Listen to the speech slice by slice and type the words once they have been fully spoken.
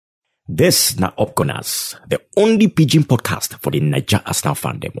This na Upgunners, the only pidgin podcast for the Niger Arsenal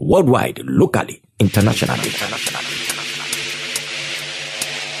fandom, worldwide, locally, internationally.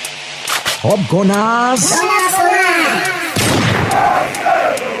 Upgunners!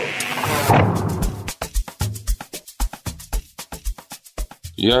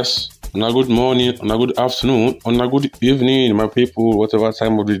 Yes, on a good morning, on a good afternoon, on a good evening, my people, whatever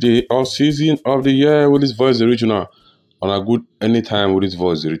time of the day or season of the year with this voice original. On a good anytime with this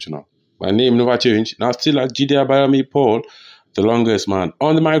voice original. My name never changed. Now still at GD Abayami Paul, the longest man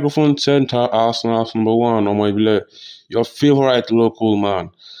on the microphone center, Arsenal's number one, on my below, your favorite local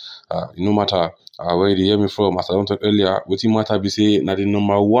man. No matter where you hear me from, as I don't talk earlier, what you matter be say now the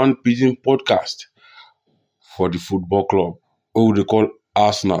number one pidgin podcast for the football club, or they call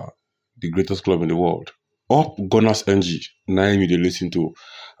Arsenal, the greatest club in the world. Upgunners NG, name you they listen to.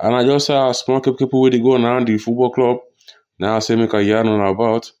 And I just small people where they go around the football club. Now I say make a yarn on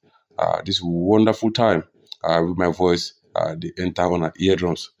about this wonderful time with my voice, the enter on our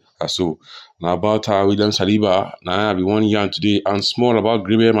eardrums. So now about William Saliba, now I be one yarn today and small about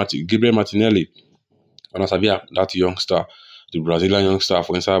Gabriel Martinelli. And as I be that youngster, the Brazilian youngster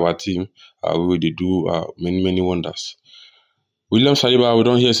for inside our team, where they do many wonders. William Saliba, we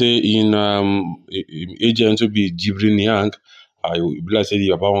don't hear say in agent to be Jibril Niang. Be like say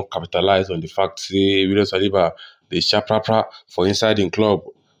the about capitalize on the fact say William Saliba the sharp for inside in club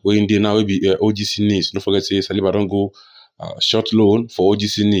where in the now will be OGC Nice. Don't forget say Saliba don't go short loan for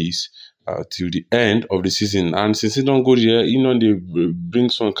OGC Nice till the end of the season. And since he don't go there, they bring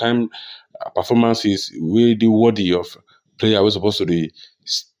some kind performances where they worthy of player was supposed to the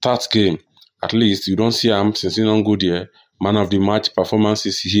start game. At least you don't see him since he don't go there. Man of the match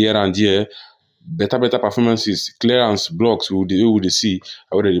performances here and there. Better performances, clearance, blocks, we will see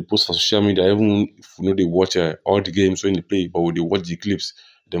whether they post for social media, even if they watch all the games when they play, but when they watch the clips,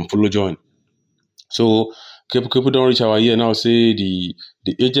 then follow join. So people don't reach our ear now, say the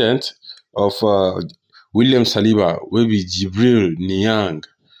agent of William Saliba will be Jibril Niang.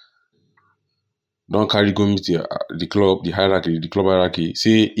 Don't carry go meet the club hierarchy,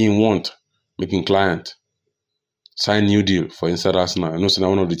 say in want, making client. Sign new deal for inside Arsenal. I know it's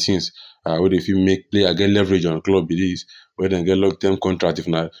one of the things where if you make player get leverage on club it is where they get long-term contract. If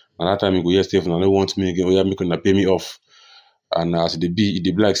not, and that time you go yes, if I don't want me again, we are making pay me off. And as they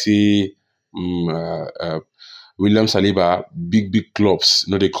be like say William Saliba, big clubs,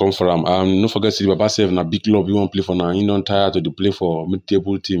 they come from. Don't forget Saliba self na big club you want play for now. You don't tired to play for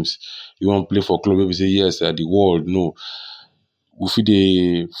mid-table teams. You want play for club maybe say yes, the world no. If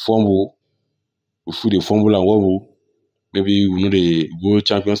they fumble and wobble, maybe they go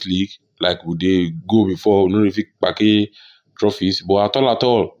Champions League like would they go before if it pack trophies, but at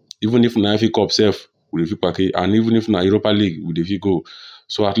all, even if na FA Cup self would if pack and even if na Europa League would if go.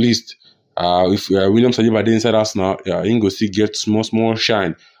 So at least if William Saliba dey inside Arsenal, he go still get small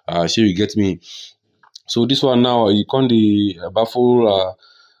shine. Sure you get me. So this one now you can't baffle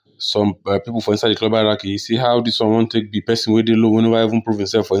some people for inside the club hierarchy. See how this one won't take the person where they low whenever even prove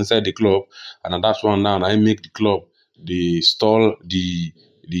himself for inside the club, and that's one now. And I make the club they stall the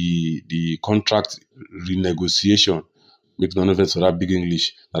contract renegotiation. Make none of it for that big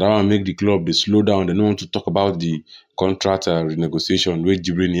English. That one make the club they slow down. They don't want to talk about the contract renegotiation with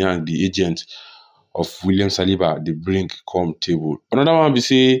Jibril Niang, the agent of William Saliba, they bring come table. Another one we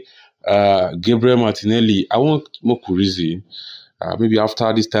say Gabriel Martinelli. I want more reason. Maybe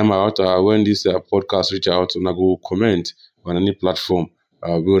after this time out, when this podcast reach out, and I go comment on any platform,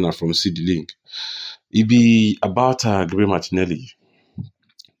 we're not from see the link. It be about Gabriel Martinelli.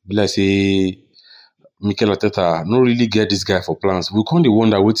 Be like say Mikel Arteta no really get this guy for plans. We can't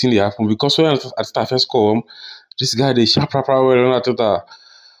wonder what thing they happen because when Arteta first come, this guy they sharp well on Arteta.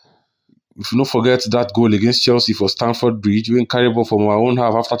 If you don't forget that goal against Chelsea for Stamford Bridge, we carry ball from our own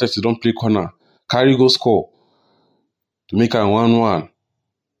half after 30 don't play corner, carry go score to make a 1-1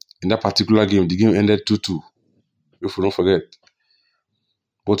 in that particular game. The game ended 2-2. If you don't forget.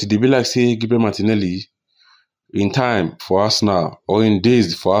 But it be like say Gabriel Martinelli in time for Arsenal or in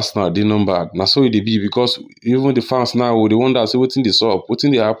days for Arsenal, they numbered. Now so it be because even the fans now they wonder say what's in this up, what's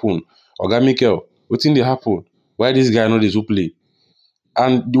in the happen? Oga Mikel, what's in the happen? Why this guy not to play?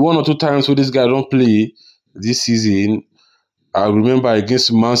 And the 1 or 2 times where this guy don't play this season, I remember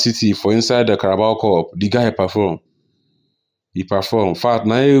against Man City for inside the Carabao Cup, the guy performed. He performed. In fact,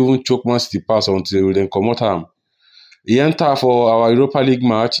 now he even choke Man City pass until then come out him. He entered for our Europa League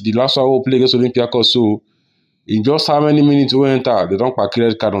match, the last one we play against Olympiacos. So in just how many minutes we enter, they don't pack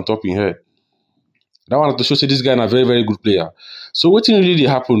red card on top in head. That one to show say this guy is a very good player. So what really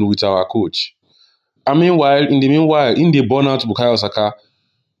happened with our coach? And meanwhile, in the burnout Bukayo Saka,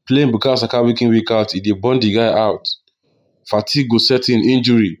 playing Bukayo Saka week in, week out, they burn the guy out. Fatigue go set in,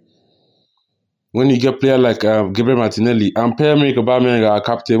 injury. When you get player like Gabriel Martinelli and Pierre-Emerick Aubameyang, our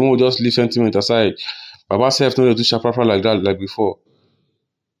captain, we will just leave sentiment aside. Baba self no dey do sharp like that like before.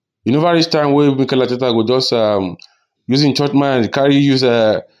 You never reach time where Mikel Arteta go just using church mind, use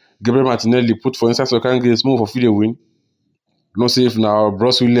Gabriel Martinelli, put for inside so can get small for free to win. No safe now.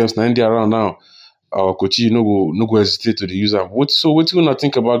 Bruce Williams na India around now. Our coach no go hesitate to the user. What you not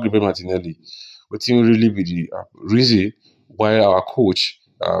think about Gabriel Martinelli? What you really be the reason why our coach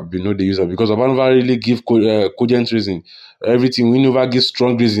be know the user? Because I never really give cogent reason. Everything we never give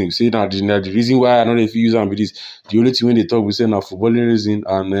strong reason. Say that the reason why I know if you use and be this. The only thing when they talk we say now footballing reason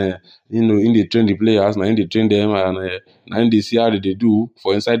and in they train the players, now in they train them and now in they see how they do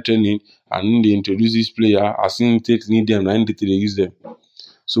for inside training and in they introduce this player as in takes need them, now in they use them.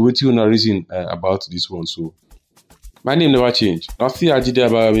 So what you know reason about this one? So my name never change. Now see Ajide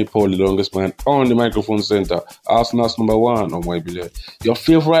Abayomi Paul, the longest man on the microphone center. Arsenal's number one on my beloved. Your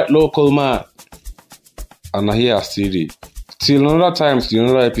favorite local man. And I here still there. Till another time, till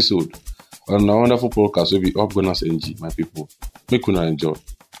another episode. On a wonderful podcast will be Up Gunners NG, my people. Make you enjoy.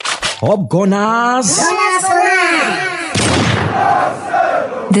 Up Gunners!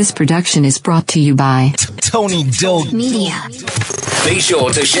 This production is brought to you by Tony Dog Media. Be sure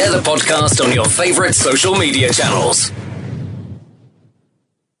to share the podcast on your favorite social media channels.